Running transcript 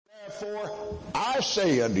Therefore, I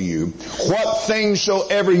say unto you, what things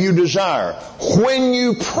soever you desire, when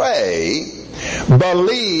you pray,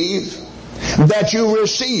 believe that you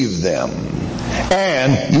receive them,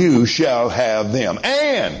 and you shall have them.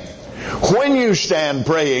 And when you stand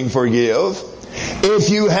praying, forgive, if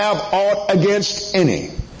you have aught against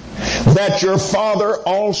any, that your Father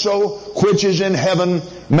also, which is in heaven,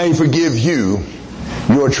 may forgive you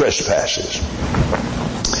your trespasses.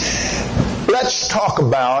 Let's talk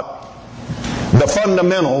about the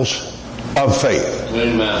fundamentals of faith.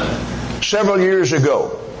 Amen. Several years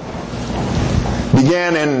ago,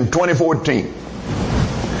 began in 2014,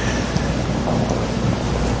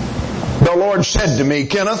 the Lord said to me,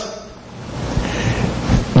 Kenneth,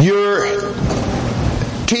 you're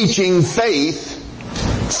teaching faith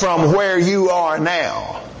from where you are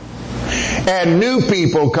now, and new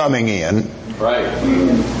people coming in. Right.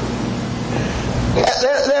 They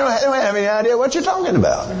don't have any idea what you're talking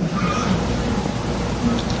about.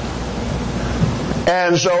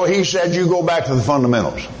 And so he said, you go back to the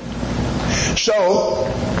fundamentals. So,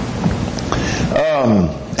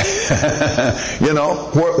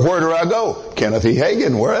 where do I go? Kenneth E.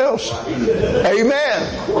 Hagin, where else? Amen.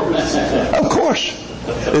 Of course.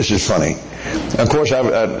 This is funny. Of course, I've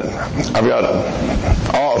got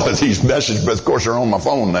all of these messages, but of course they're on my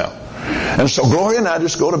phone now. And so Gloria and I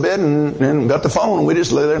just go to bed and got the phone, and we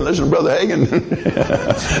just lay there and listen to Brother Hagin.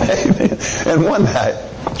 And one night,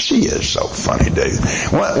 she is so funny, dude.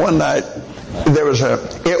 One night,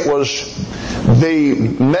 it was the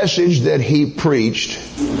message that he preached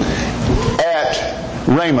at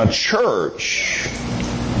Rhema Church,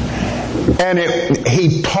 and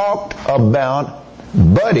he talked about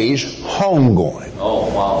Buddy's homegoing. Oh,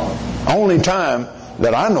 wow. Only time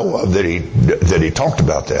that I know of that he talked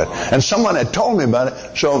about that. And someone had told me about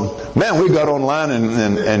it. So, man, we got online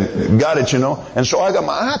and got it, And so I got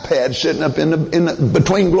my iPad sitting up in the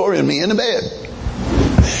between Gloria and me in the bed.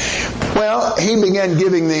 Well, he began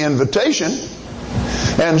giving the invitation.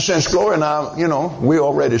 And since Gloria and I, we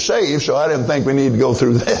already saved, so I didn't think we need to go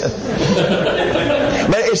through that.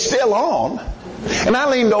 But it's still on. And I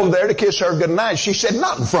leaned over there to kiss her goodnight. She said,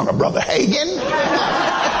 not in front of Brother Hagin.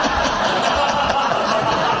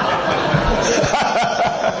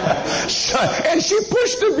 And she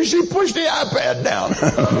pushed the iPad down.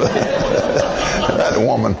 That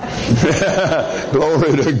woman.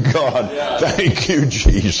 Glory to God. Thank you,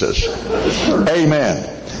 Jesus. Amen.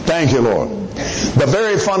 Thank you, Lord. The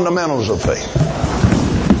very fundamentals of faith.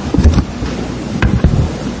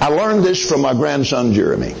 I learned this from my grandson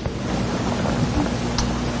Jeremy.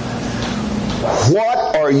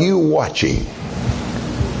 What are you watching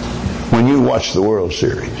when you watch the World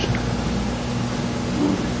Series?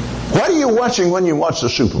 What are you watching when you watch the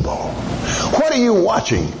Super Bowl? What are you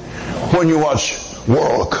watching when you watch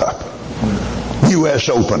World Cup, U.S.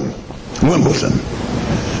 Open, Wimbledon?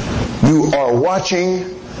 You are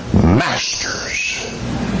watching masters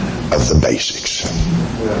of the basics.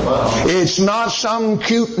 It's not some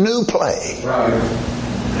cute new play.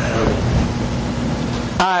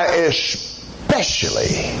 I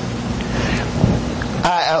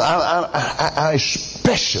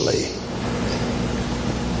especially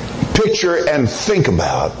picture and think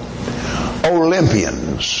about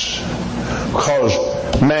Olympians, because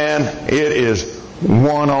man, it is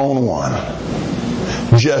one-on-one,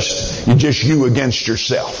 just you against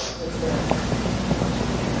yourself.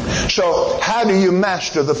 So how do you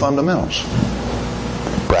master the fundamentals?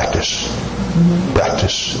 Practice,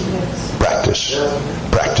 practice, practice,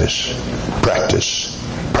 practice, practice,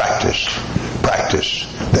 practice, practice,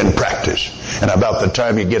 then practice. And about the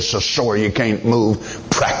time you get so sore you can't move,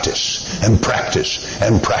 practice and practice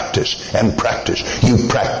and practice and practice. You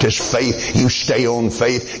practice faith. You stay on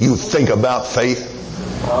faith. You think about faith.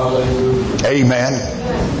 Amen.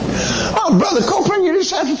 Oh, Brother Copeland, you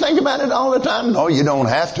just have to think about it all the time. No, you don't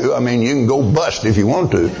have to. I mean, you can go bust if you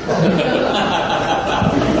want to.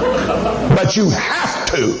 But you have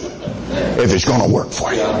to if it's going to work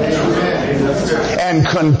for you. And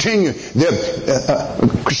continue.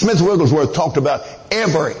 Smith Wigglesworth talked about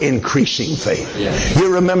ever-increasing faith.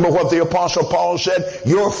 You remember what the Apostle Paul said?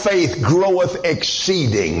 Your faith groweth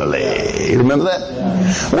exceedingly. You remember that?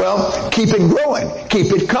 Well, keep it growing.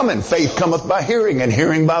 Keep it coming. Faith cometh by hearing, and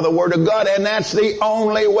hearing by the Word of God. And that's the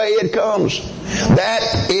only way it comes.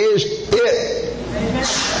 That is it.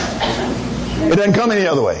 It doesn't come any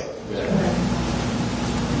other way.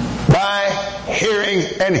 By hearing,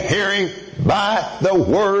 and hearing by the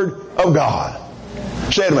Word of God.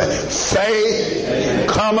 Say it with me. Faith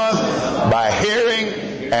cometh by hearing,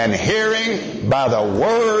 and hearing by the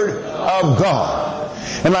Word of God.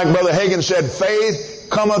 And like Brother Hagin said, faith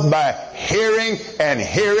cometh by hearing and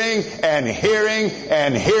hearing and hearing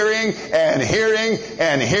and hearing and hearing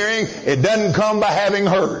and hearing. It doesn't come by having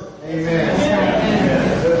heard.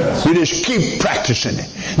 Amen. You just keep practicing it.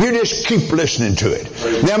 You just keep listening to it.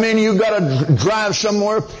 I mean, you got to drive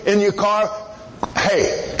somewhere in your car.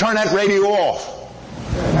 Hey, turn that radio off.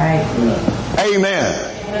 Right. Amen.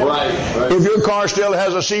 Right. If your car still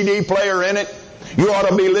has a CD player in it, you ought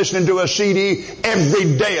to be listening to a CD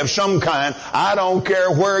every day of some kind. I don't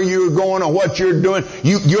care where you're going or what you're doing.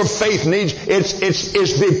 Your faith needs, it's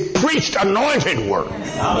the preached anointed word.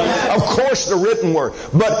 Of course the written word.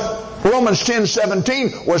 But Romans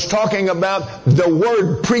 10:17 was talking about the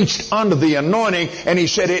word preached under the anointing, and he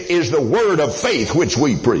said it is the word of faith which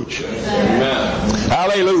we preach. Amen.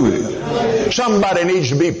 Hallelujah. Somebody needs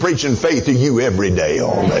to be preaching faith to you every day,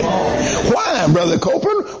 all day. Why, Brother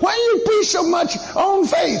Copeland? Why do you preach so much on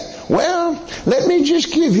faith? Well, let me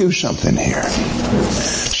just give you something here.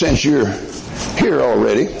 Since you're here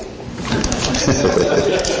already.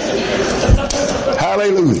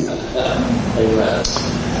 Hallelujah. Amen.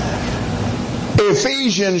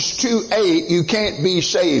 Ephesians 2:8, you can't be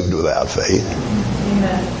saved without faith.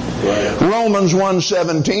 Amen. Right. Romans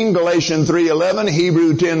 1:17, Galatians 3:11,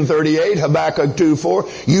 Hebrews 10:38, Habakkuk 2:4.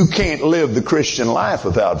 You can't live the Christian life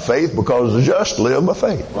without faith, because the just live by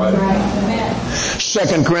faith. Right. Amen.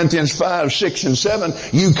 2 Corinthians 5:6 and 7,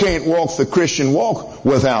 you can't walk the Christian walk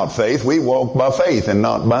without faith. We walk by faith and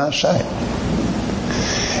not by sight.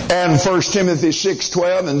 And 1 Timothy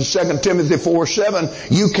 6:12 and 2 Timothy 4:7,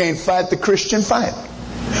 you can't fight the Christian fight.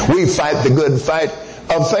 We fight the good fight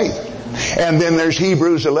of faith. And then there's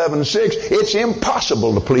Hebrews 11:6. It's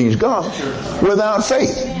impossible to please God without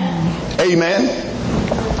faith. Amen.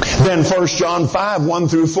 Then 1 John 5:1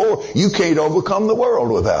 through 4, you can't overcome the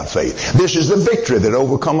world without faith. This is the victory that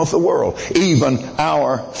overcometh the world, even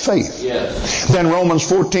our faith. Yes. Then Romans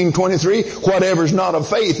 14:23, whatever's not of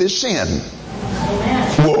faith is sin.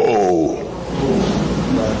 Whoa.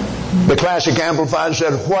 The Classic Amplified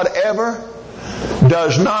said, whatever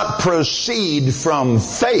does not proceed from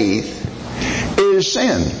faith is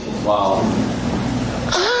sin. Wow.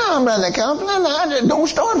 Brother Copeland, don't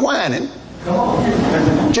start whining.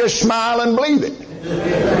 Just smile and believe it.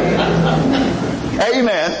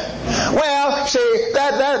 Amen. Well, see,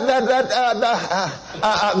 that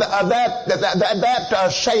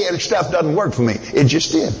saying stuff doesn't work for me. It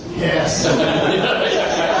just did. Yes.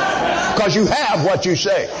 Because you have what you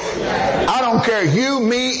say. I don't care, you,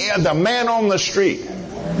 me, and the man on the street.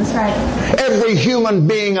 That's right. Every human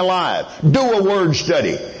being alive. Do a word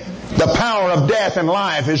study. The power of death and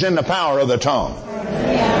life is in the power of the tongue.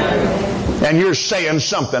 And you're saying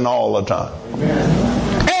something all the time.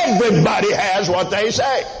 Everybody has what they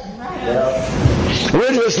say.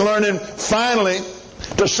 We're just learning finally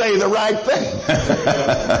to say the right thing.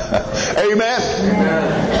 Amen?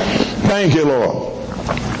 Thank you, Lord.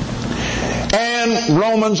 And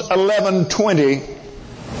Romans 11:20,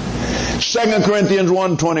 2 Corinthians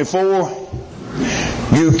 1:24,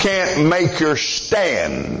 you can't make your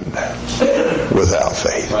stand without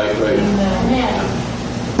faith. Right.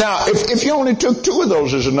 Now, if you only took 2 of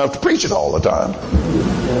those is enough to preach it all the time.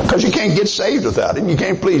 Because you can't get saved without it, and you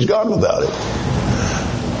can't please God without it.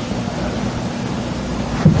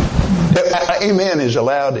 Amen is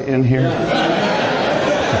allowed in here.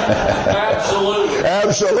 Absolutely.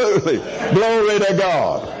 Absolutely. Glory to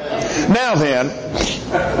God. Now then,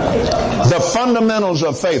 the fundamentals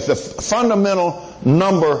of faith. The fundamental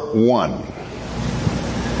number 1.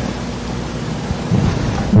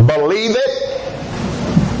 Believe it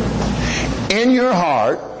in your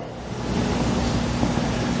heart.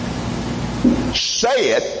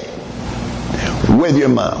 Say it with your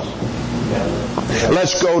mouth.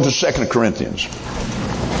 Let's go to 2 Corinthians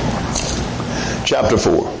chapter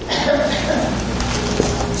 4.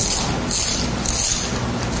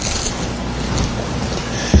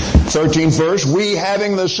 13th verse, we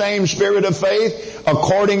having the same spirit of faith,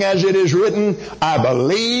 according as it is written, I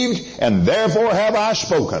believed, and therefore have I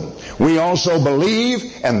spoken. We also believe,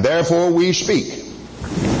 and therefore we speak.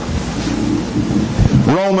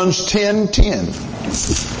 Romans 10:10.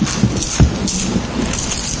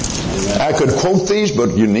 I could quote these,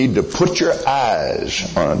 but you need to put your eyes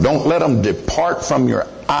on it. Don't let them depart from your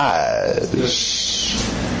eyes.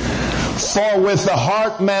 For with the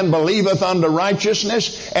heart man believeth unto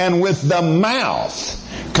righteousness, and with the mouth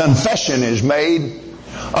confession is made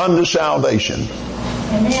unto salvation.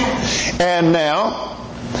 Amen. And now,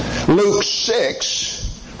 Luke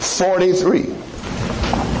 6:43.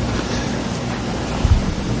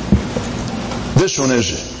 This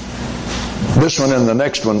one and the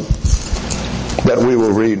next one that we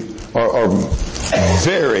will read are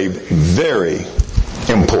Very, very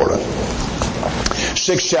important.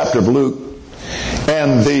 6th chapter of Luke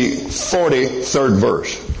and the 43rd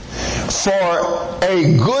verse. For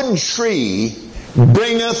a good tree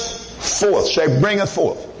bringeth forth. Say, bringeth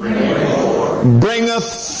forth. Bringeth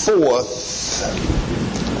forth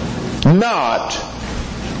not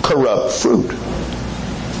corrupt fruit.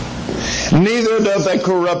 Neither doth a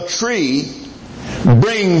corrupt tree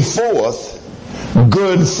bring forth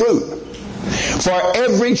good fruit. For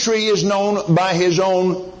every tree is known by his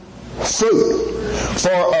own fruit.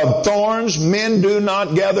 For of thorns men do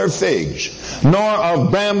not gather figs, nor of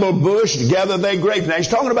bramble bush gather they grapes. Now he's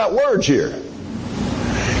talking about words here.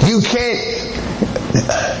 You can't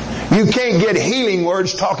get healing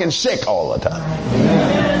words talking sick all the time.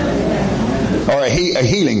 Or a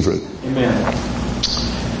healing fruit. Amen.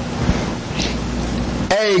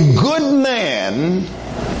 A good man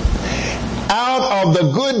out of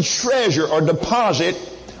the good treasure or deposit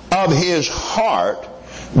of his heart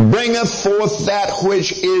bringeth forth that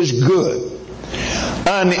which is good.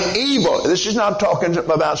 An evil, this is not talking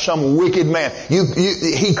about some wicked man.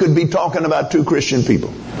 He could be talking about two Christian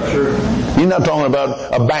people. Sure. He's not talking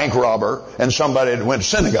about a bank robber and somebody that went to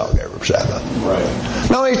synagogue every Sabbath. Right.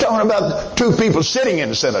 No, he's talking about two people sitting in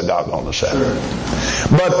the synagogue on the Sabbath.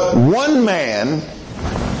 Sure. But one man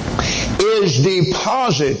is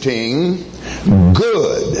depositing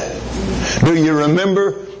good. Do you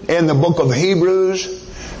remember in the book of Hebrews,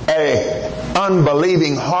 a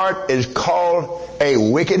unbelieving heart is called a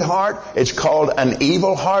wicked heart? It's called an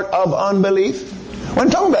evil heart of unbelief. When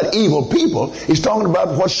I'm talking about evil people, he's talking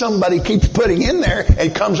about what somebody keeps putting in there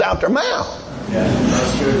and comes out their mouth. Yeah,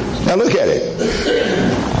 that's true. Now look at it.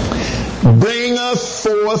 Bringeth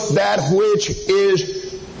forth that which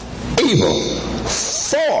is evil.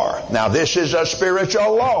 For, now this is a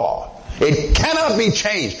spiritual law. It cannot be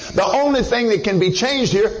changed. The only thing that can be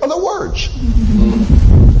changed here are the words.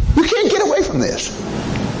 You can't get away from this.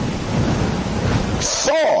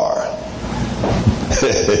 For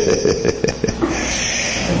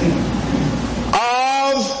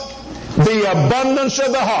of the abundance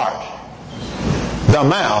of the heart, the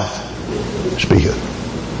mouth speaketh.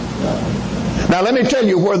 Now let me tell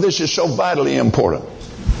you where this is so vitally important.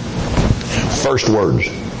 First words.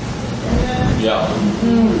 Yeah.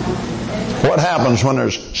 What happens when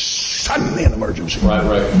there's suddenly an emergency?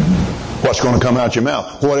 Right. What's going to come out your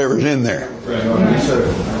mouth? Whatever's in there. Right. Yes, sir.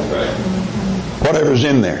 Right. Whatever's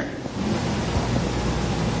in there.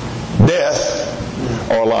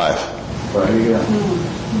 Death or life. Right. Yeah.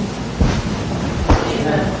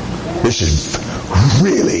 This is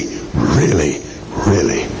really, really,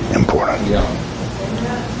 really important. Yeah.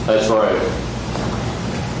 That's right.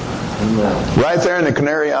 Right there in the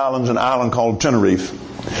Canary Islands, an island called Tenerife,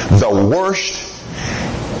 the worst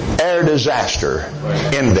air disaster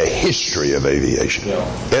in the history of aviation.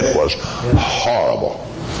 It was horrible.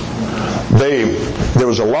 There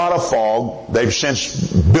was a lot of fog. They've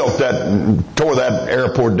since tore that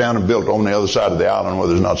airport down and built on the other side of the island where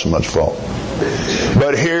there's not so much fog.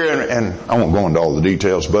 But here, and I won't go into all the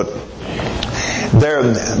details, but there,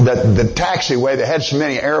 the taxiway, they had so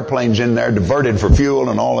many airplanes in there diverted for fuel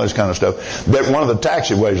and all this kind of stuff that one of the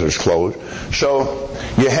taxiways was closed. So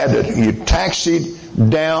you taxied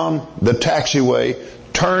down the taxiway,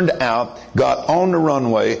 turned out, got on the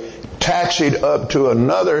runway, taxied up to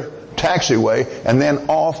another taxiway, and then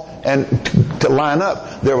off and to line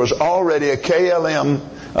up. There was already a KLM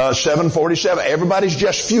 747. Everybody's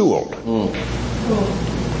just fueled.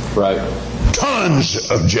 Right.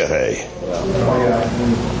 Tons of Jet A.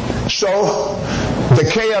 So the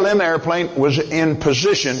KLM airplane was in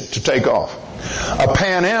position to take off. A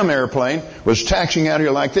Pan Am airplane was taxiing out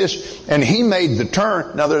here like this, and he made the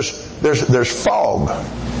turn. Now there's fog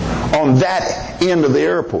on that end of the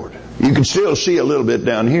airport. You can still see a little bit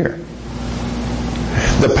down here.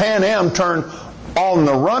 The Pan Am turned on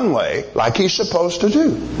the runway like he's supposed to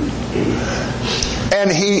do.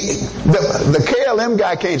 And the KLM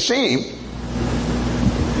guy can't see him.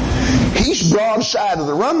 He's broadside of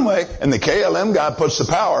the runway, and the KLM guy puts the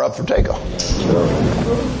power up for takeoff.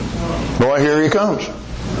 Boy, here he comes.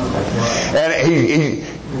 And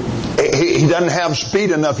he doesn't have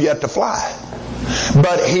speed enough yet to fly.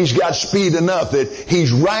 But he's got speed enough that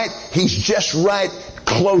he's just right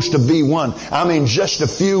close to V1. I mean, just a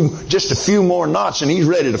few more knots and he's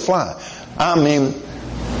ready to fly. I mean,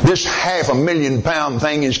 this 500,000 pound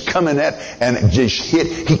thing is coming at and just hit.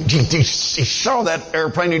 He saw that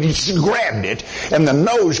airplane and he just grabbed it, and the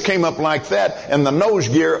nose came up like that, and the nose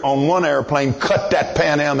gear on one airplane cut that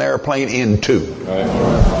Pan Am airplane in two.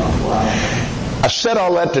 I said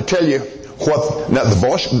all that to tell you now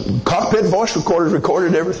the cockpit voice recorders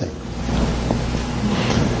recorded everything.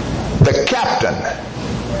 The captain,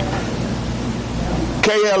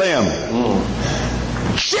 KLM,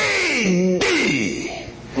 GD,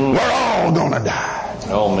 we're all gonna die.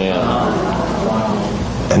 Oh man.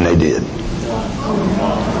 And they did.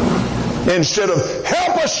 Instead of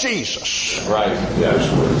help us, Jesus. Right. Yes.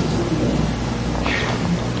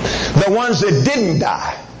 The ones that didn't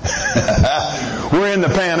die were in the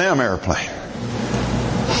Pan Am airplane.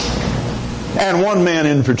 And one man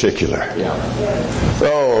in particular. Yeah.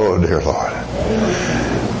 Oh, dear Lord.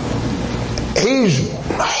 He's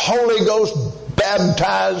Holy Ghost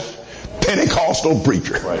baptized Pentecostal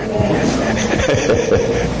preacher. Right.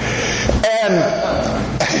 And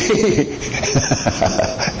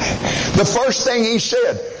the first thing he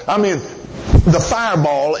said, the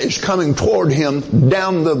fireball is coming toward him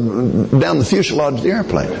down the fuselage of the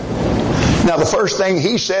airplane. Now the first thing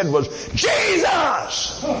he said was,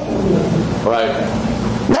 Jesus! Right.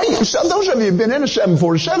 Now, so those of you who've been in a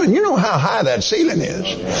 747, you know how high that ceiling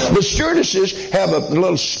is. The stewardesses have a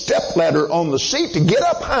little step ladder on the seat to get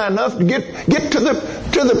up high enough to get to the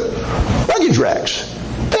luggage racks.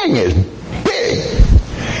 Thing is big.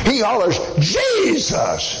 He hollers,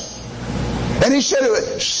 Jesus! And he said it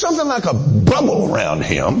was something like a bubble around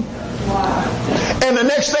him. And the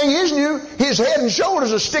next thing he knew, his head and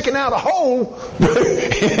shoulders are sticking out a hole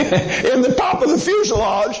in the top of the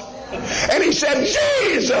fuselage. And he said,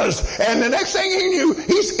 Jesus! And the next thing he knew,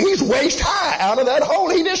 he's waist high out of that hole.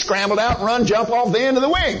 He just scrambled out and run, jump off the end of the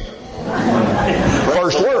wing.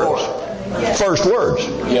 First words. First words.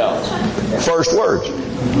 Yeah. First words.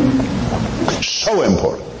 So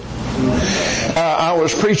important. I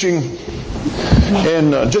was preaching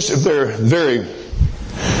in just their very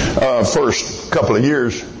first couple of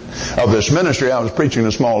years of this ministry. I was preaching in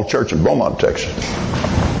a small church in Beaumont, Texas.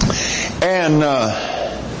 And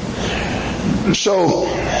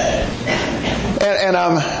and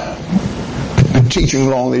I'm teaching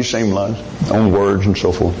along these same lines on words and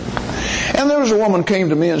so forth. And there was a woman came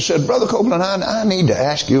to me and said, Brother Copeland, I need to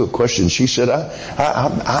ask you a question. She said, I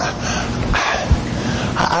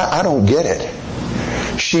don't get it.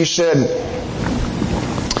 She said,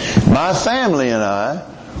 my family and I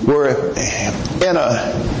were in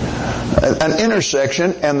an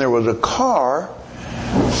intersection, and there was a car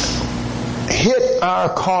hit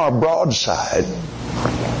our car broadside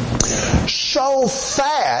so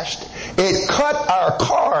fast it cut our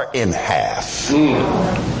car in half.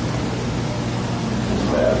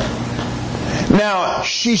 Now,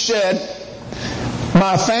 she said,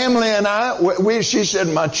 my family and I, she said,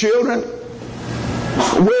 my children,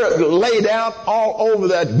 we're laid out all over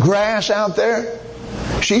that grass out there.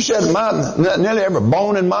 She said, nearly every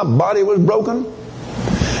bone in my body was broken.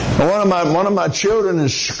 And one of my children,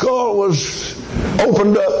 his skull was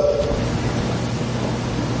opened up.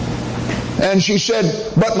 And she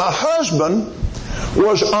said, but my husband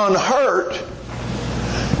was unhurt,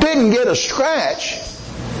 didn't get a scratch,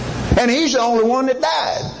 and he's the only one that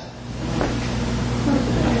died.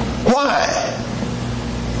 Why?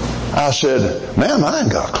 I said, ma'am, I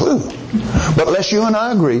ain't got a clue. But unless you and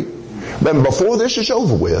I agree, then before this is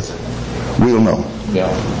over with, we'll know.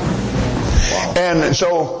 Yeah. Wow.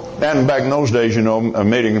 And back in those days, a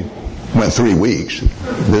meeting went 3 weeks.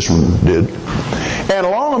 This one did. And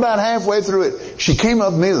along about halfway through it, she came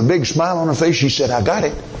up to me with a big smile on her face. She said, I got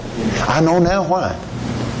it. I know now why.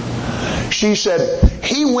 She said,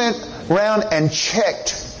 he went round and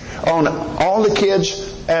checked on all the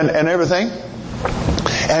kids and everything.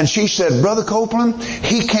 And she said, Brother Copeland,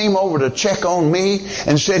 he came over to check on me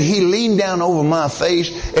and said he leaned down over my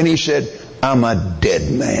face and he said, I'm a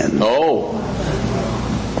dead man. Oh,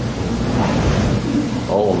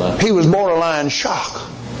 man. He was borderline shocked.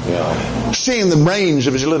 Yeah. Seeing the brains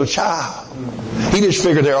of his little child. He just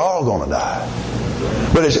figured they're all going to die.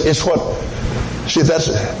 But it's what, see,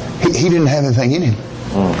 he didn't have anything in him.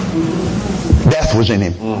 Death was in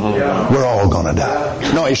him. Mm-hmm. We're all going to die.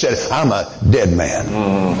 No, he said, I'm a dead man.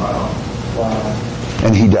 Mm-hmm.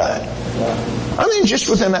 And he died. Just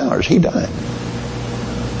within hours, he died.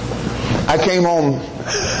 I came home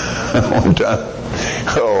one time.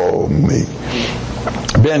 Oh, me.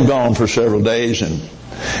 Been gone for several days and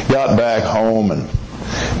got back home, and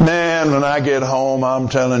man, when I get home, I'm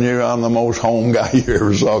telling you, I'm the most home guy you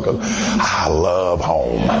ever saw, 'cause I love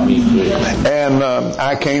home. And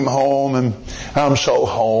I came home and I'm so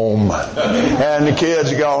home, and the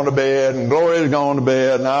kids are gone to bed, and Gloria's gone to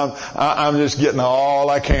bed, and I'm just getting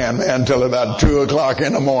all I can, man, until about 2 o'clock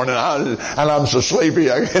in the morning, and I'm so sleepy,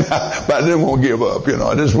 but I didn't want to give up,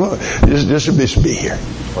 I just want just to be here.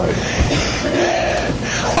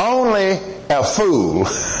 Only Only a fool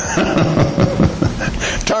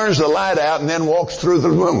turns the light out and then walks through the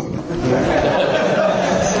room.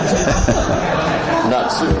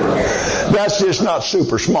 Not super. That's just not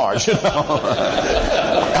super smart, you know.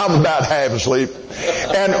 I'm about half asleep.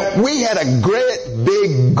 And we had a great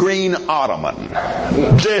big green ottoman.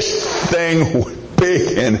 This thing was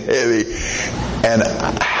big and heavy. And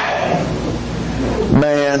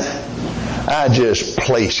man, I just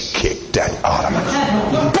place kicked that ottoman.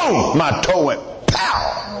 Boom! My toe went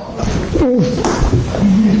pow!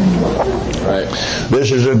 Right.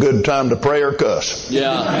 This is a good time to pray or cuss.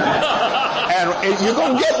 Yeah. And you're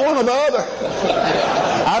going to get one or the other.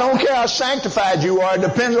 I don't care how sanctified you are. It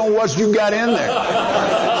depends on what you got in there.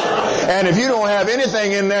 And if you don't have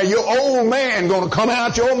anything in there, your old man going to come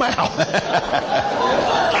out your mouth.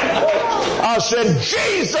 I said,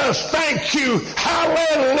 Jesus, thank you.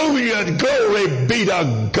 Hallelujah. Glory be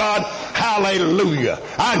to God. Hallelujah.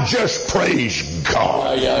 I just praise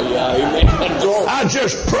God. Amen. I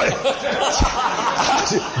just pray.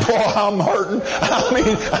 Boy, I'm hurting. I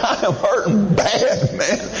mean, I am hurting bad,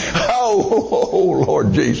 man. Oh,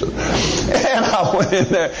 Lord Jesus. And I went in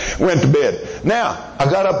there, went to bed. Now, I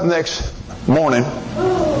got up the next morning.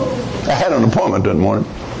 I had an appointment that morning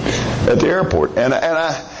at the airport. And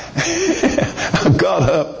I got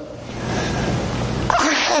up.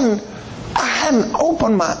 I hadn't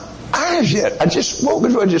opened my eyes yet. I just woke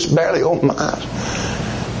up, I just barely opened my eyes.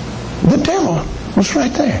 The devil was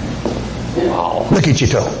right there. Wow. Look at your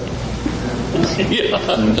toe. Yeah.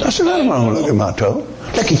 I said, I don't want to look at my toe.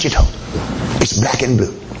 Look at your toe. It's black and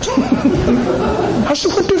blue. I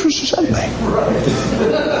said, what difference does that make?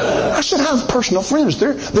 I said, I have personal friends.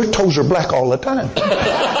 Their toes are black all the time.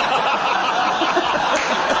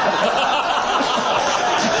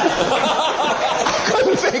 I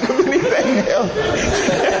couldn't think of anything else.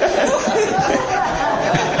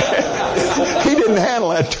 He didn't handle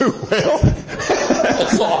that too well.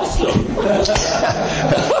 That's awesome.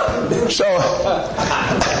 So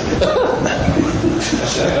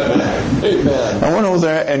Amen. I went over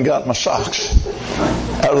there and got my socks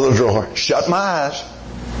out of the drawer. Shut my eyes.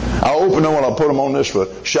 I opened them and I put them on this foot.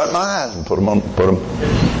 Shut my eyes and put them on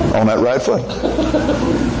that right foot.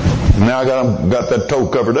 Now I got that toe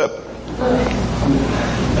covered up.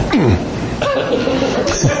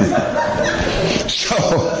 So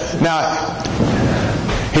now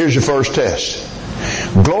here's your first test.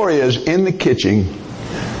 Gloria's in the kitchen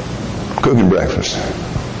cooking breakfast.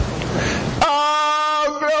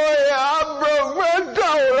 Oh, Gloria, I broke my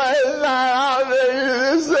toe last night.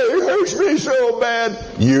 This thing hurts me so bad.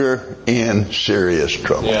 You're in serious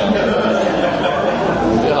trouble. Yeah.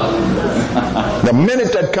 The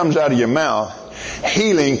minute that comes out of your mouth,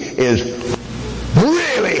 healing is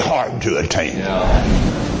really hard to attain. Yeah.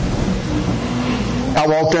 I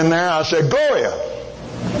walked in there, I said, Gloria,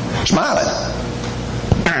 smiling.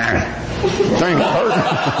 Thing hurt.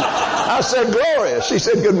 I said, Gloria. She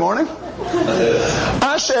said, good morning.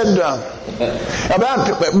 I said,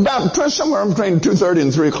 about somewhere between 2:30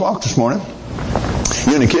 and 3 o'clock this morning.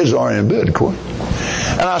 You and the kids are already in bed, of course.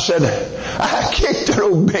 And I said, I kicked that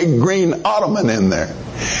old big green ottoman in there.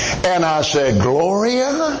 And I said,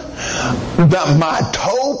 Gloria, my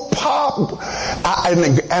toe popped.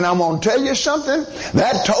 And I'm going to tell you something.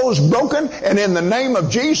 That toe's broken, and in the name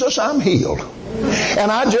of Jesus, I'm healed. And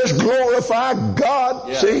I just glorify God.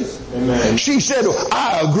 Yes. See? Amen. She said,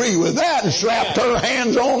 I agree with that, and slapped her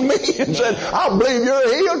hands on me and said, I believe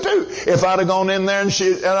you're healed too. If I'd have gone in there and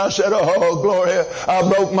I said, oh, Gloria, I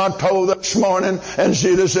broke my toe this morning, and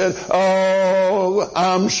she'd have said, oh,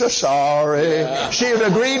 I'm so sorry. Yeah. She'd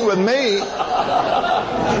have agreed with me.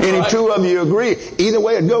 Any two of you agree. Either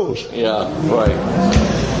way it goes. Yeah, right.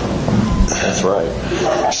 That's right.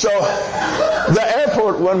 So the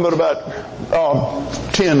airport wasn't but about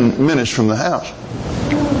 10 minutes from the house.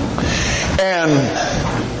 And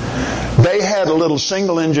they had a little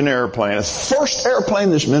single-engine airplane. It's the first airplane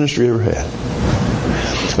this ministry ever had.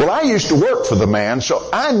 Well, I used to work for the man, so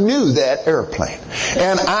I knew that airplane.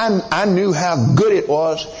 And I knew how good it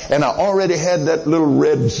was, and I already had that little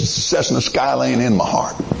red Cessna Skylane in my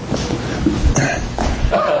heart.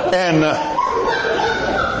 And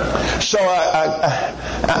so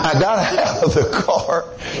I got out of the car.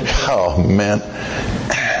 Oh, man.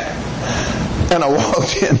 And I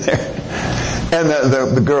walked in there. And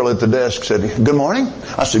the girl at the desk said, good morning.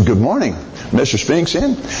 I said, good morning. Mr. Spinks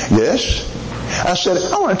in? Yes. I said,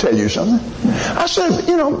 I want to tell you something. I said,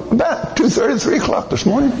 about 2:30, 3 o'clock this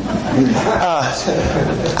morning, I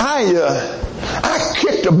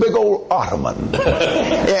kicked a big old ottoman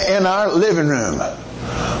in our living room.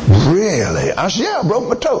 Really? I said, yeah, I broke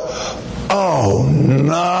my toe. Oh,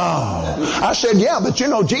 no. I said, yeah, but you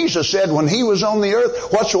know, Jesus said when He was on the earth,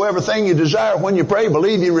 whatsoever thing you desire when you pray,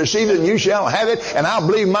 believe you receive it and you shall have it, and I'll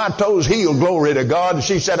believe my toes healed, glory to God. And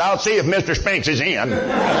she said, I'll see if Mr. Spinks is in.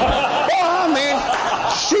 Well, I mean,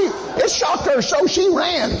 it shocked her so she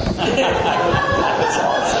ran.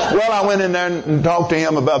 Well, I went in there and talked to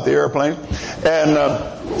him about the airplane,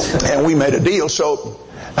 and we made a deal. So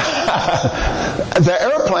the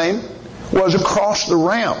airplane was across the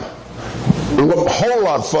ramp. A whole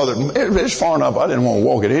lot further. It's far enough. I didn't want to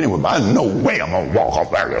walk it anyway, but I had no way I'm going to walk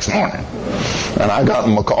up there this morning. And I got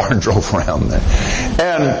in my car and drove around there.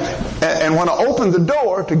 And when I opened the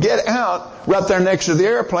door to get out, right there next to the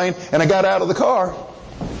airplane, and I got out of the car,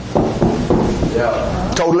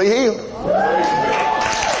 totally healed.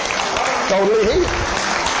 Totally healed.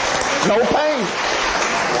 No pain.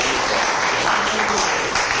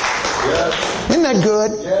 Isn't that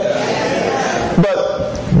good? But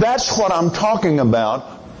that's what I'm talking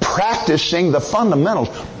about. Practicing the fundamentals.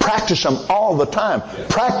 Practice them all the time.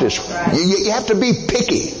 Practice. You have to be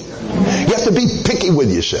picky. You have to be picky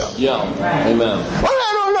with yourself. Yeah. Amen. Well,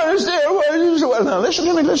 I don't understand. Now, listen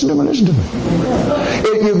to me.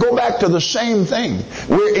 You go back to the same thing.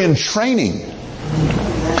 We're in training.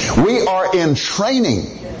 We are in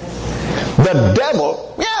training. The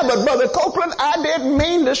devil, yeah, but Brother Copeland, I didn't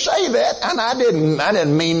mean to say that, and I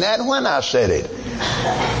didn't mean that when I said it.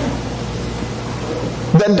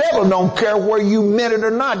 The devil don't care where you meant it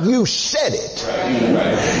or not. You said it.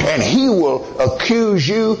 And he will accuse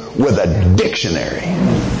you with a dictionary.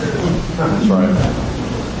 That's right.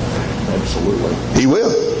 Absolutely. He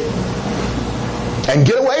will. And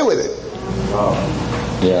get away with it.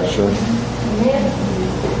 Yeah, sure.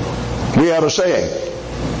 We have a saying.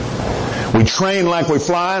 We train like we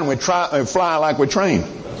fly, and we fly like we train.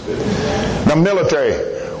 The military,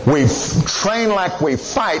 we train like we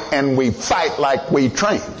fight, and we fight like we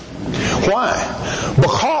train. Why?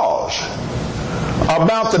 Because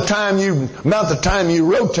about the time you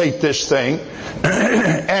rotate this thing,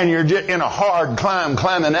 and you're just in a hard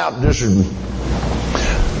climbing out just as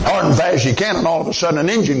hard and fast as you can, and all of a sudden an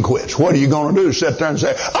engine quits. What are you going to do? Sit there and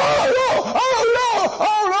say, "Oh no! Oh no!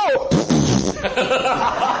 Oh no!"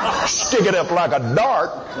 Stick it up like a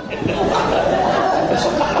dart.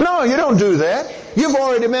 No, you don't do that. You've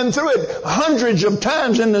already been through it hundreds of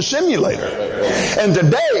times in the simulator. And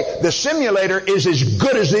today, the simulator is as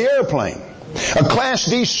good as the airplane. A Class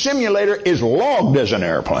D simulator is logged as an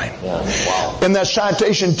airplane. In that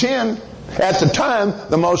Citation 10, at the time,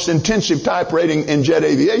 the most intensive type rating in jet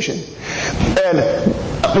aviation. And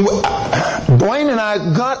Dwayne and I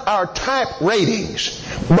got our type ratings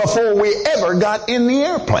before we ever got in the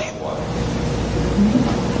airplane.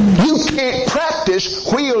 You can't practice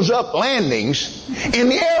wheels up landings in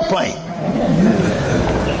the airplane.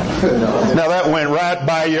 Now that went right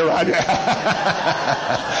by you. Right?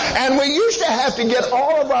 And we used to have to get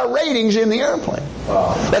all of our ratings in the airplane.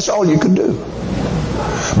 That's all you could do.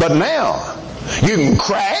 But now, you can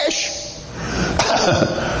crash.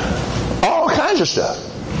 All kinds of stuff.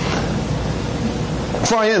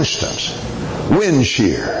 For instance, wind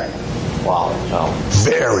shear. Wow.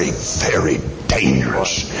 Very, very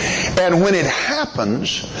dangerous. And when it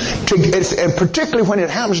happens, and particularly when it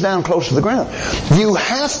happens down close to the ground, you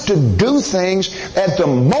have to do things at the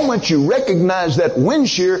moment you recognize that wind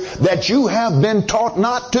shear that you have been taught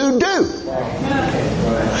not to do.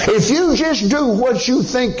 If you just do what you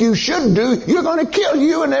think you should do, you're going to kill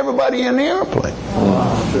you and everybody in the airplane.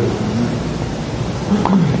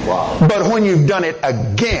 Wow. But when you've done it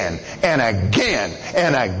again and again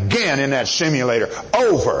and again in that simulator,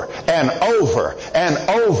 over and over and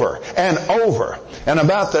over and over, and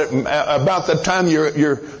about the time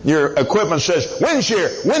your equipment says wind shear,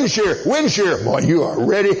 wind shear, wind shear, boy, you are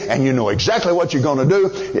ready and you know exactly what you're going to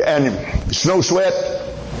do, and no sweat,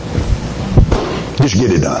 just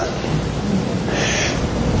get it done.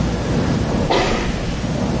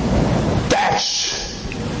 That's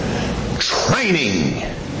training.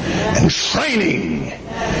 And training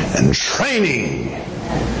and training.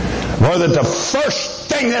 More that the first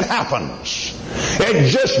thing that happens, it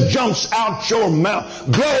just jumps out your mouth.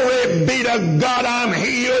 Glory be to God, I'm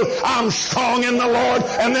healed, I'm strong in the Lord,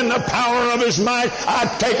 and in the power of His might, I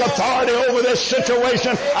take authority over this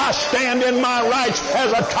situation. I stand in my rights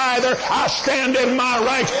as a tither. I stand in my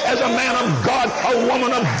rights as a man of God, a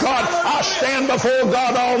woman of God. I stand before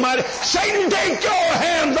God Almighty. Satan, take your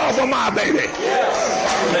hands off of my baby.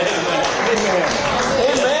 Amen.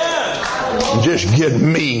 Just get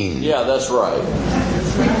mean. Yeah, that's right.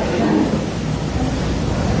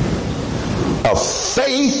 A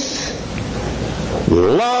faith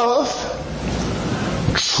love,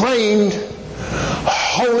 trained,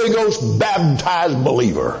 Holy Ghost baptized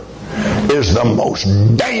believer is the most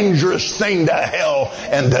dangerous thing to hell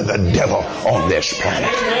and to the devil on this planet.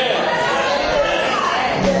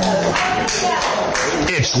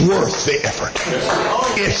 It's worth the effort.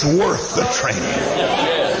 It's worth the training.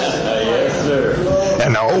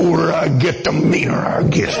 And the older I get, the meaner I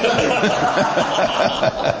get.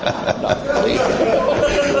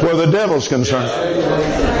 Where the devil's concerned.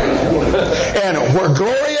 And where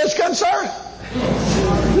glory is concerned,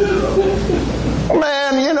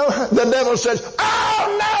 man, you know, the devil says, oh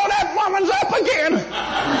no, that woman's up again.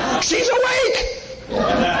 She's awake.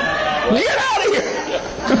 Get out of here.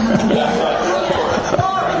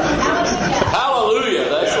 Hallelujah.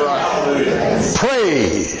 That's right.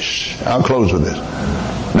 Praise. I'll close with this.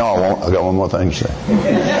 No, I won't. I got one more thing to say.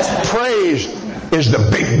 Praise is the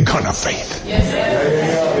big gun of faith.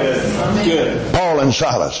 Good. Paul and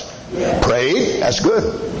Silas prayed. That's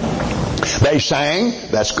good. They sang.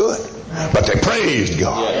 That's good. But they praised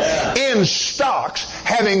God. In stocks,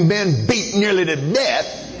 having been beat nearly to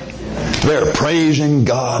death, they're praising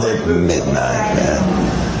God at midnight, man.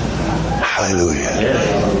 Hallelujah.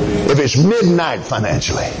 If it's midnight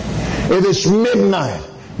financially, if it's midnight,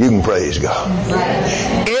 you can praise God.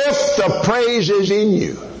 If the praise is in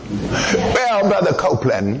you, well, Brother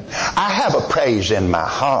Copeland, I have a praise in my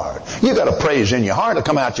heart. You got a praise in your heart to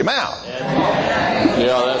come out your mouth.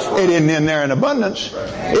 Yeah, that's right. It isn't in there in abundance.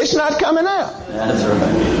 It's not coming out. That's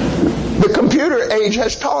right. The computer age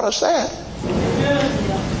has taught us that.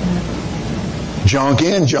 Junk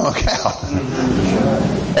in, junk out.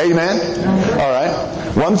 Amen? All right.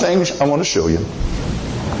 One thing I want to show you.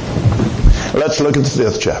 Let's look at the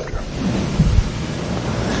 5th chapter.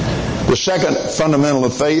 The second fundamental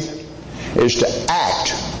of faith is to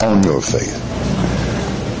act on your faith.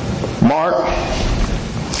 Mark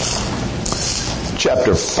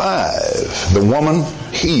chapter 5, the woman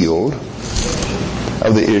healed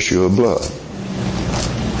of the issue of blood.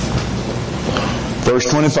 Verse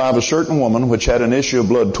 25, a certain woman which had an issue of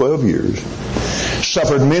blood 12 years,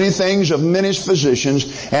 suffered many things of many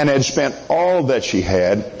physicians, and had spent all that she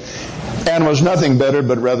had, and was nothing better,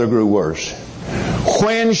 but rather grew worse.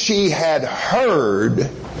 When she had heard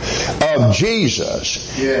of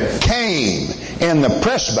Jesus, came in the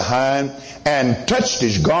press behind, and touched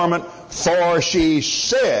his garment, for she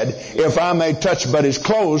said, if I may touch but his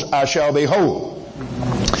clothes, I shall be whole.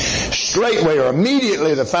 Straightway or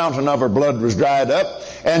immediately the fountain of her blood was dried up,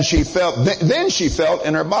 and then she felt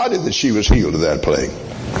in her body that she was healed of that plague.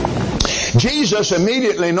 Jesus,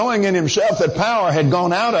 immediately knowing in himself that power had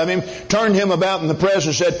gone out of him, turned him about in the press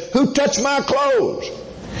and said, who touched my clothes?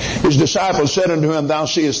 His disciples said unto him, thou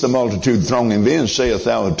seest the multitude thronging thee, and sayest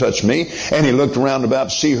thou hast touched me? And he looked around about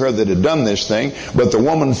to see her that had done this thing. But the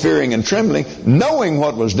woman, fearing and trembling, knowing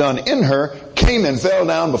what was done in her, came and fell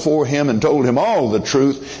down before him and told him all the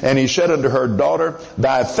truth. And he said unto her, daughter,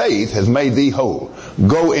 thy faith hath made thee whole.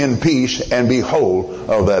 Go in peace and be whole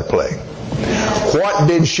of that plague. What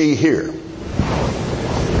did she hear?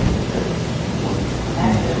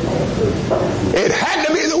 It had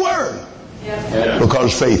to be the Word.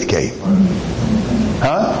 Because faith came.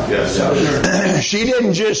 Huh? Yes. She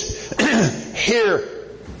didn't just hear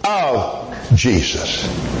of Jesus.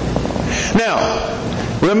 Now,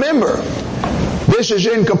 remember, this is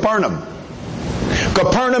in Capernaum.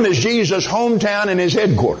 Capernaum is Jesus' hometown and his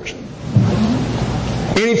headquarters.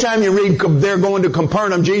 Anytime you read they're going to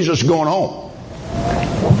Capernaum, Jesus is going home.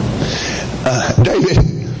 David,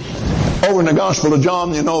 over in the Gospel of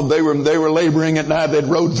John, you know, they were laboring at night. They'd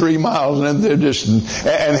rode 3 miles, and they're just,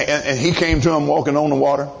 and he came to them walking on the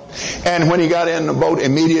water. And when he got in the boat,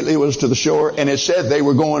 immediately was to the shore, and it said they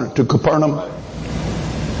were going to Capernaum.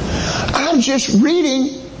 I'm just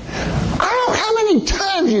reading. I don't know how many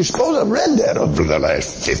times you suppose I've read that over the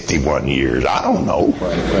last 51 years. I don't know.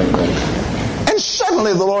 And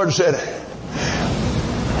suddenly the Lord said,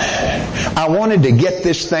 I wanted to get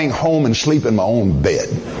this thing home and sleep in my own bed.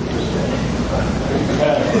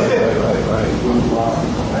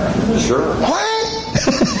 Sure.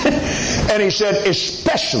 What? And he said,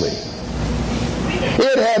 especially,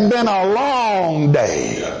 it had been a long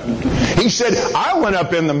day. He said, I went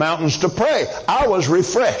up in the mountains to pray. I was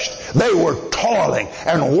refreshed. They were toiling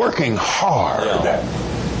and working hard.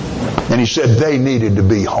 And he said they needed to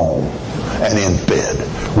be home and in bed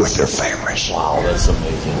with their families. Wow, that's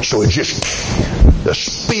amazing. So it's just the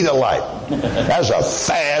speed of light. That's a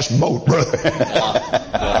fast boat, brother.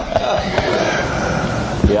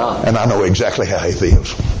 Yeah. And I know exactly how he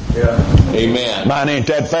feels. Yeah. Amen. Mine ain't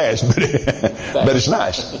that fast, but it's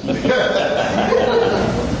nice.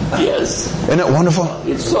 Yes. Isn't it wonderful?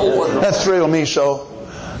 It's so wonderful. That thrilled me so.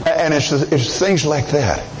 And it's things like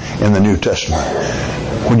that in the New Testament.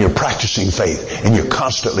 When you're practicing faith and you're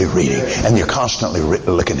constantly reading and you're constantly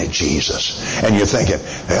looking at Jesus and you're thinking,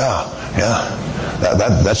 that's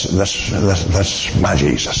my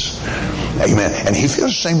Jesus. Amen. And He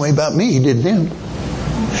feels the same way about me. He did then.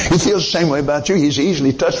 He feels the same way about you. He's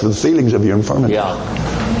easily touched with the feelings of your infirmity. Yeah.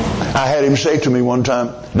 I had Him say to me one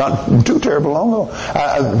time, not too terrible long ago,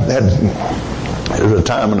 there was a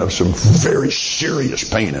time of some very serious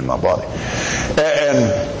pain in my body.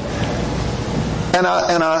 And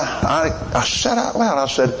I said out loud, I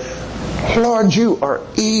said, Lord, you are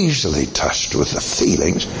easily touched with the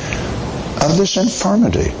feelings of this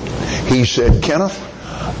infirmity. He said, Kenneth,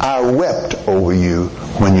 I wept over you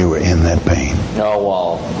when you were in that pain. Oh,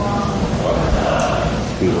 wow.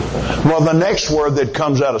 Beautiful. Well, the next word that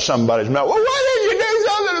comes out of somebody's mouth, well, why didn't you do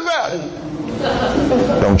something about it?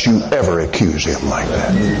 Don't you ever accuse Him like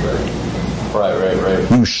that.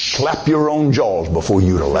 Right. You slap your own jaws before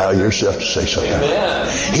you allow yourself to say something. Amen.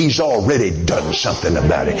 He's already done something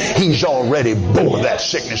about it. He's already bore that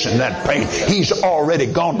sickness and that pain. He's already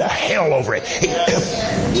gone to hell over it.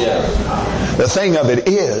 The thing of it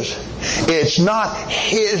is, it's not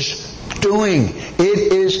His doing.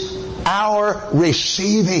 It is our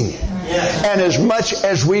receiving. And as much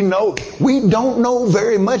as we know, we don't know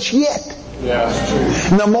very much yet. Yeah, that's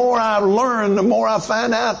true. And the more I learn, the more I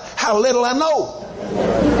find out how little I know.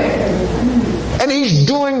 And He's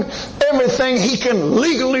doing everything He can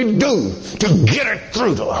legally do to get it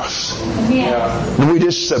through to us. Yeah. And we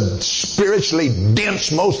just spiritually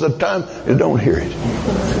dense most of the time and don't hear it.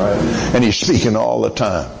 And He's speaking all the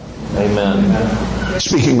time. Amen.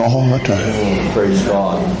 Speaking all the time. Praise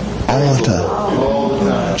God. All the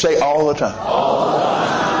time. Say all the time.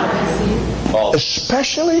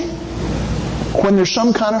 Especially when there's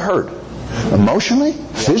some kind of hurt. Emotionally,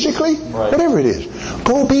 physically, whatever it is.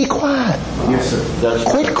 Go be quiet. Yes, sir.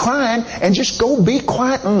 Quit crying and just go be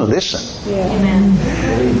quiet and listen. Yeah. Amen.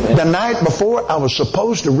 The night before I was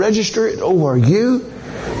supposed to register at ORU,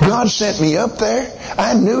 God sent me up there.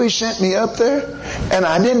 I knew He sent me up there, and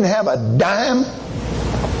I didn't have a dime.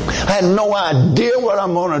 I had no idea what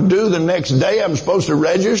I'm going to do the next day. I'm supposed to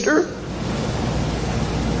register.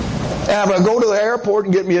 And if I go to the airport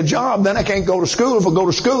and get me a job, then I can't go to school. If I go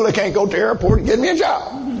to school, I can't go to the airport and get me a job.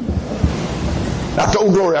 I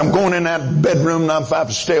told Gloria, I'm going in that bedroom and if I have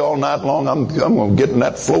to stay all night long, I'm going to get in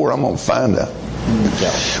that floor. I'm going to find out.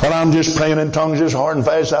 Well, I'm just praying in tongues as hard and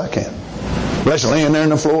fast as I can. Just laying there on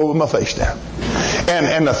the floor with my face down.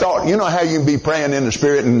 And the thought, you know how you can be praying in the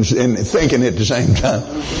Spirit and thinking at the same time.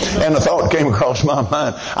 And the thought came across my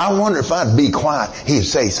mind, I wonder if I'd be quiet, He'd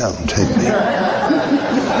say something to me.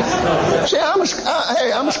 See, I'm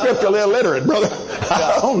a scripturally illiterate, brother.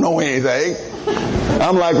 I don't know anything.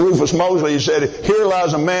 I'm like Rufus Mosley. He said, here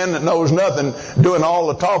lies a man that knows nothing doing all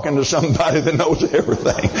the talking to somebody that knows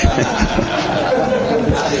everything.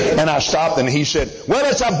 And I stopped and he said, well,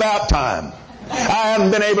 it's about time. I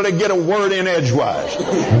haven't been able to get a word in edgewise.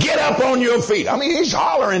 Get up on your feet. I mean, he's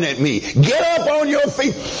hollering at me. Get up on your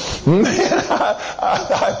feet.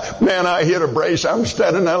 Man, I hit a brace. I'm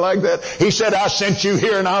standing there like that. He said, I sent you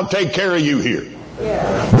here and I'll take care of you here.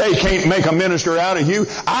 Yeah. They can't make a minister out of you.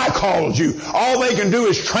 I called you. All they can do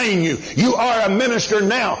is train you. You are a minister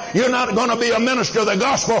now. You're not going to be a minister of the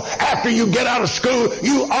gospel after you get out of school.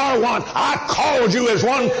 You are one. I called you as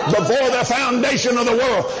one before the foundation of the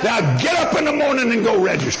world. Now get up in the morning and go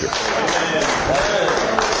register.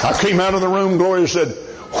 I came out of the room. Gloria said,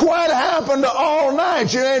 what happened to all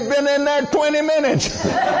night? You ain't been in there 20 minutes.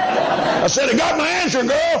 I said, I got my answer,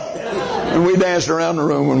 girl. And we danced around the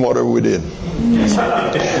room and whatever we did.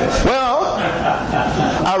 Well,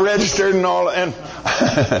 I registered and all, and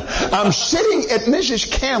I'm sitting at Mrs.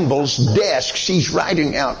 Campbell's desk. She's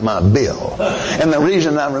writing out my bill. And the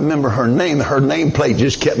reason I remember her nameplate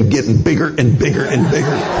just kept getting bigger and bigger and bigger.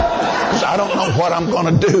 Because I don't know what I'm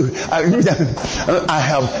going to do. I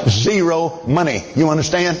have zero money. You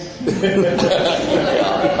understand?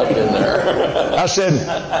 I said,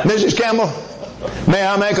 Mrs. Campbell, may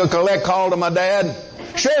I make a collect call to my dad?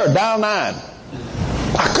 Sure, dial 9.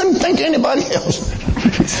 I couldn't think of anybody else.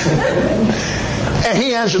 And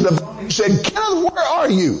he answered the phone. He said, Kenneth, where are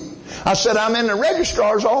you? I said, I'm in the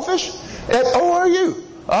registrar's office at ORU.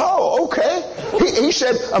 Oh, okay. He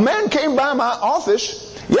said, a man came by my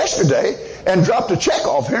office yesterday and dropped a check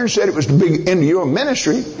off here and said it was to be into your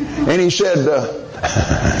ministry. And he said,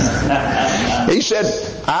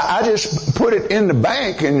 I just put it in the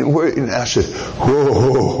bank. And I said,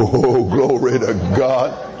 whoa, glory to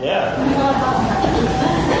God. Yeah.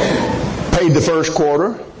 Paid the first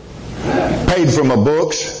quarter. paid for my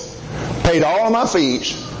books, paid all of my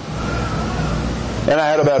fees, and I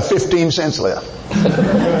had about 15 cents left.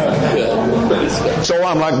 So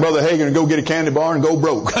I'm like Brother Hagin and go get a candy bar and go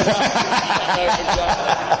broke.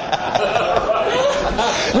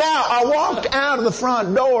 Now, I walked out of the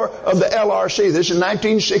front door of the LRC. This is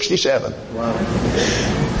 1967.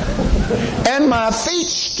 And my feet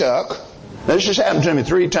stuck. This has happened to me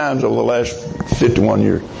 3 times over the last 51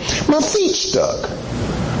 years. My feet stuck.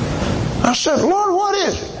 I said, Lord, what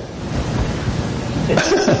is it?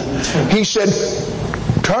 He said,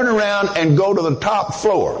 turn around and go to the top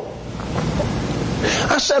floor.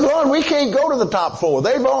 I said, Lord, we can't go to the top floor.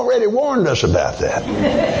 They've already warned us about that.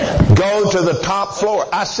 Go to the top floor.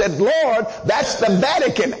 I said, Lord, that's the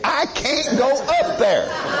Vatican. I can't go up there.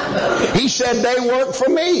 He said, they work for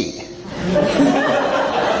me.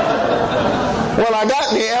 Well, I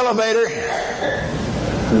got in the elevator.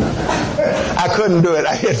 I couldn't do it.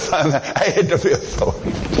 I hit the 5th floor.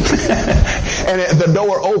 And the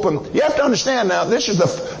door opened. You have to understand now, this is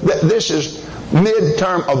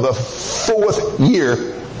midterm of the 4th year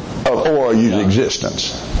of ORU's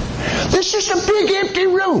existence. This is a big empty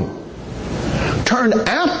room. Turned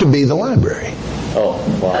out to be the library. Oh,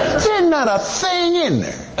 wow. There's not a thing in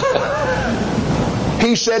there.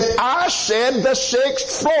 He said, I said the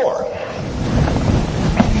 6th floor.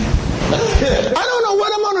 I don't know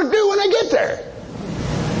what I'm going to do when I get there.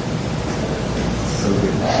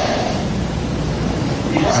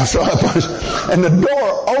 So and the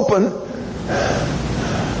door opened,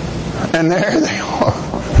 and there they are.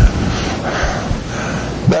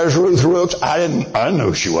 There's Ruth Rooks. I didn't know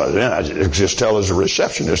who she was then. I just tell as a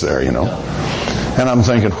receptionist there, you know. And I'm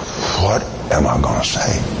thinking, what am I going to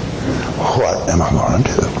say? What am I going to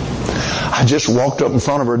do? I just walked up in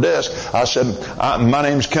front of her desk. I said, my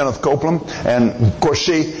name's Kenneth Copeland. And of course,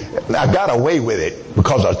 see, I got away with it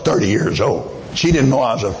because I was 30 years old. She didn't know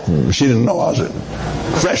I was a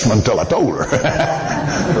freshman until I told her.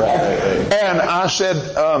 And I said,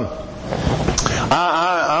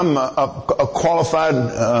 I'm a qualified,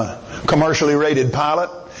 commercially rated pilot.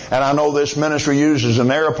 And I know this ministry uses an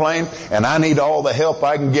airplane, and I need all the help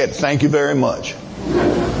I can get. Thank you very much.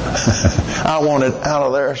 I wanted out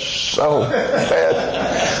of there so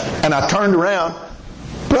bad. And I turned around.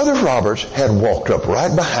 Brother Roberts had walked up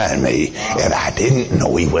right behind me, and I didn't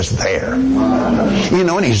know he was there. You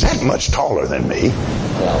know, and he's that much taller than me.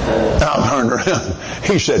 And I turned around.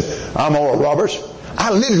 He said, I'm Oral Roberts. I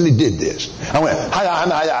literally did this. I went,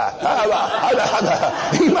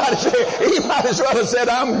 he might as well have said,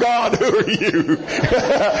 I'm God, who are you?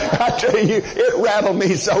 I tell you, it rattled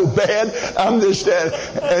me so bad. I'm just,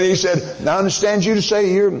 and he said, I understand you to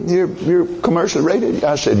say you're commercially rated?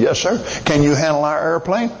 I said, yes, sir. Can you handle our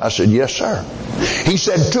airplane? I said, yes, sir. He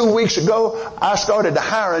said, 2 weeks ago, I started to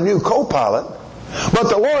hire a new co-pilot. But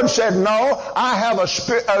the Lord said, no, I have a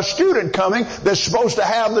student coming that's supposed to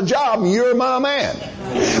have the job, and you're my man.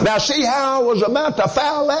 Now see how I was about to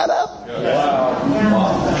foul that up?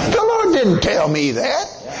 The Lord didn't tell me that.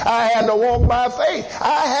 I had to walk by faith.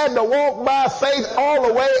 I had to walk by faith all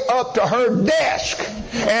the way up to her desk.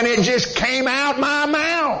 And it just came out my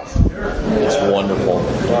mouth. It's wonderful.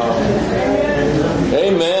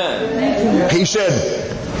 Amen. He said,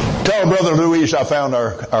 tell Brother Luis I found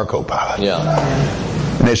our co-pilot. Yeah.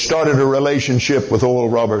 And it started a relationship with Oral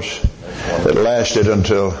Roberts that lasted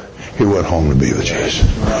until he went home to be with Jesus.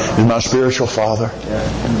 He's my spiritual father.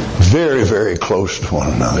 Very, very close to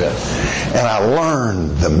one another. And I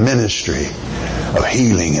learned the ministry of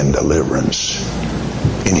healing and deliverance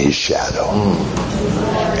in his shadow.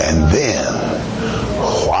 And then,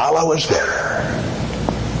 while I was there,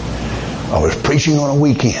 I was preaching on a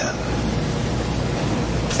weekend.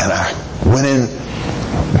 And I went in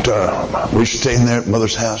we were staying there at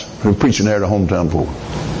Mother's house. We were preaching there at the hometown pool.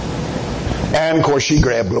 And of course she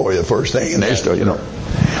grabbed Gloria the first thing and they started, you know.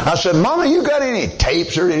 I said, Mama, you got any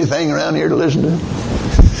tapes or anything around here to listen to?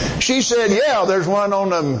 She said, yeah, there's one on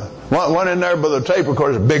one in there by the tape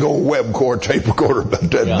recorder, a big old Webcore tape recorder about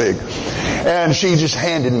that big. And she just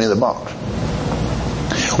handed me the box.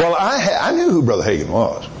 Well, I knew who Brother Hagin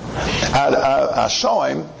was. I saw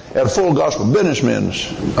him at a Full Gospel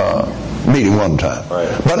Businessmen's meeting one time.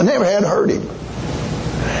 Right. But I never had heard him.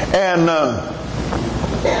 And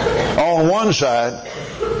on one side,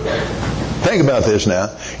 think about this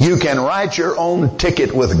now, you can write your own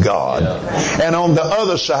ticket with God. Yeah. And on the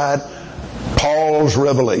other side, Paul's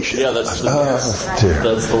revelation. Yeah, that's the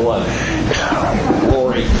one.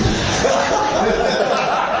 Glory.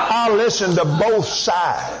 I I listened to both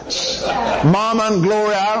sides. Mama and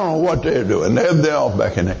Gloria, I don't know what they're doing. They're off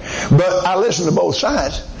back in there. But I listened to both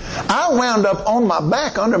sides. I wound up on my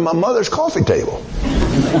back under my mother's coffee table.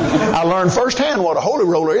 I learned firsthand what a holy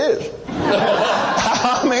roller is.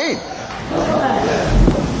 I mean.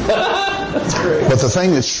 But the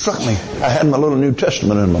thing that struck me, I had my little New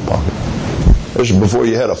Testament in my pocket. This is before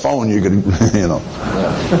you had a phone, you could,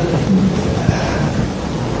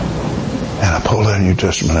 And I pulled that New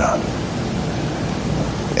Testament out.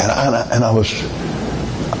 And I was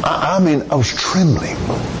trembling.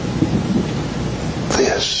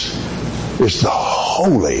 This is the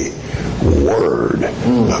holy Word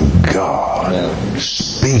of God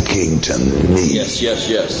speaking to me. Yes.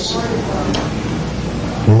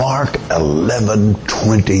 Mark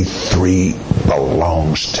 11:23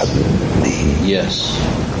 belongs to me. Yes.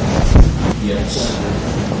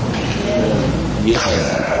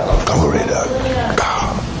 Glory to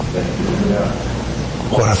God.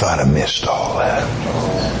 What if I'd have missed all that?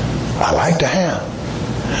 I like to have,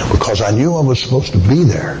 because I knew I was supposed to be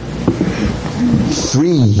there. 3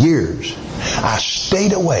 years. I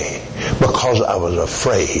stayed away because I was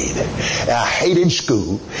afraid. And I hated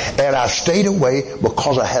school. And I stayed away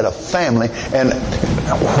because I had a family. And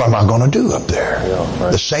what am I going to do up there?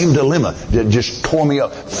 The same dilemma that just tore me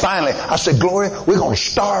up. Finally, I said, Gloria, we're going to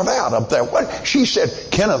starve out up there. What? She said,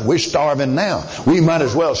 Kenneth, we're starving now. We might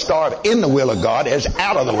as well starve in the will of God as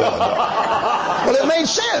out of the will of God. Well, it made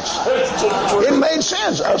sense. It made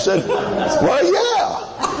sense. I said, well, yeah.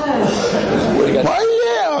 Well,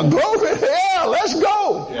 yeah. Glory. Yeah, let's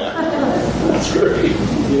go. That's great.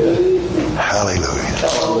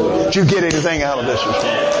 Hallelujah. Did you get anything out of this morning?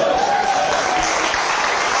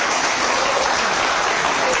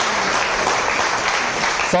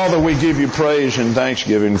 Father, we give you praise and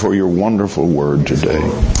thanksgiving for your wonderful word today.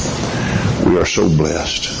 We are so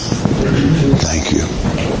blessed. Thank you.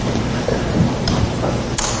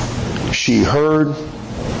 She heard,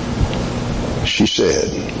 she said,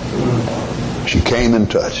 she came and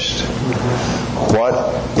touched. What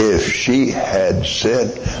if she had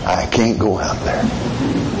said, I can't go out there.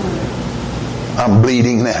 I'm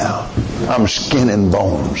bleeding now. I'm skin and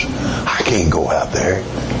bones. I can't go out there.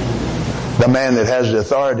 The man that has the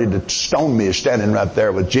authority to stone me is standing right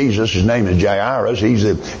there with Jesus. His name is Jairus. He's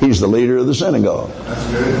the leader of the synagogue.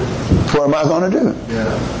 What am I going to do?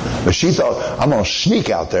 But she thought, I'm going to sneak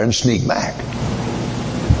out there and sneak back.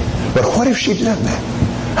 But what if she did that?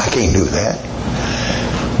 I can't do that.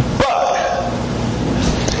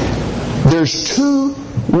 But there's two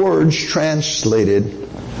words translated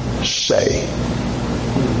say.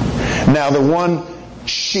 Now the one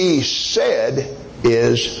she said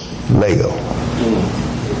is Lego.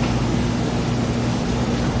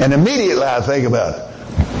 And immediately I think about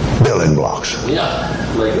building blocks.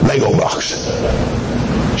 Lego blocks.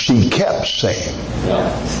 She kept saying.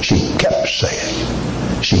 She kept saying.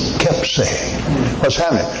 She kept saying. What's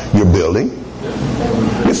happening? You're building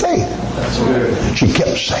your faith. She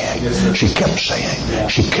kept saying. She kept saying.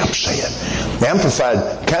 She kept saying. The Amplified,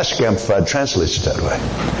 Catholic Amplified translates it that way.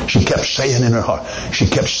 She kept saying in her heart. She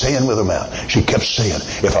kept saying with her mouth. She kept saying,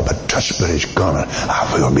 if I but touch but his garment, I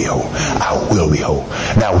will be whole. I will be whole.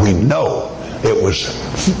 Now we know it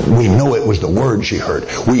was the word she heard.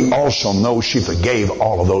 We also know she forgave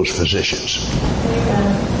all of those physicians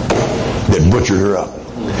that butchered her up.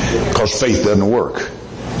 Because faith doesn't work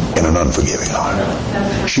in an unforgiving heart.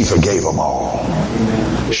 She forgave them all.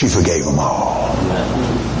 She forgave them all.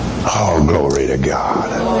 Oh, glory to God.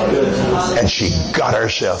 And she got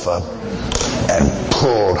herself up and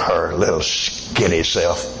pulled her little skinny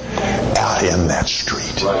self out in that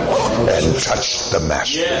street and touched the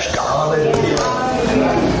Master's garment.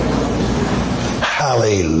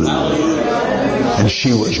 Hallelujah. And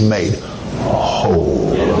she was made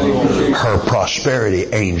whole. Her prosperity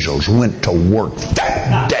angels went to work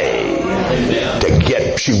that day to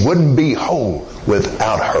get, she wouldn't be whole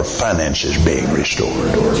without her finances being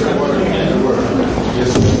restored.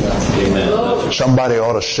 Somebody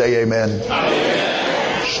ought to say amen.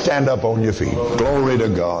 Stand up on your feet. Glory to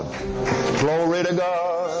God. Glory to God.